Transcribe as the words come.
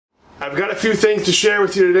I've got a few things to share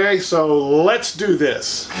with you today, so let's do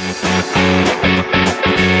this.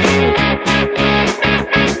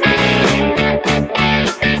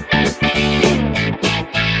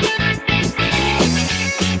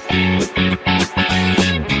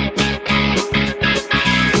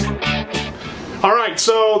 Alright,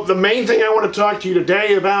 so the main thing I want to talk to you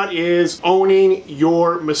today about is owning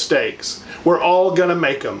your mistakes. We're all gonna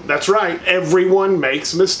make them. That's right, everyone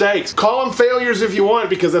makes mistakes. Call them failures if you want,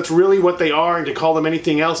 because that's really what they are, and to call them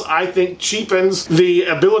anything else, I think, cheapens the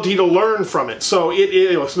ability to learn from it. So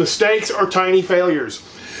mistakes are tiny failures.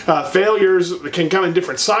 Failures can come in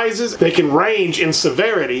different sizes, they can range in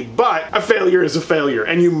severity, but a failure is a failure,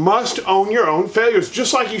 and you must own your own failures,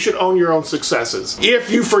 just like you should own your own successes. If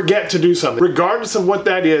you forget to do something, regardless of what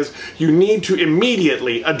that is, you need to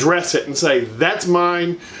immediately address it and say, that's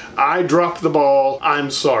mine, I dropped the ball,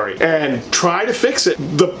 I'm sorry, and try to fix it.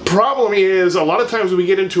 The problem is, a lot of times we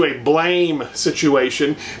get into a blame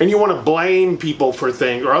situation, and you want to blame people for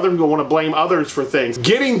things, or other people want to blame others for things.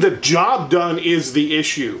 Getting the job done is the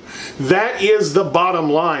issue. That is the bottom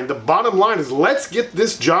line. The bottom line is, let's get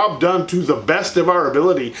this job done to the best of our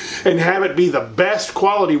ability and have it be the best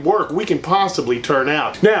quality work we can possibly turn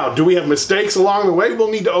out. Now, do we have mistakes along the way?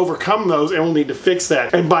 We'll need to overcome those, and we'll need to fix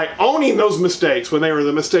that. And by owning those mistakes, when they were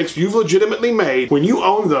the mistakes you've legitimately made, when you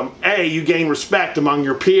own them, A, you gain respect among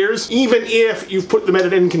your peers, even if you've put them at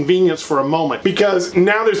an inconvenience for a moment, because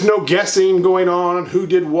now there's no guessing going on who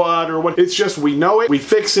did what or what. It's just, we know it, we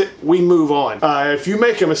fix it, we move on. If you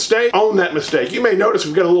make a mistake, own that mistake. You may notice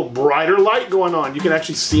we've got a little brighter light going on. You can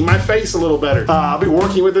actually see my face a little better. I'll be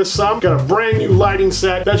working with this some. Got a brand new lighting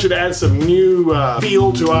set. That should add some new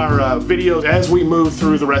feel to our videos as we move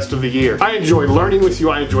through the rest of the year. I enjoy learning with you,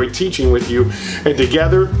 I enjoy teaching with you, and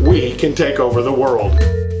together we can take over the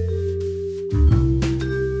world.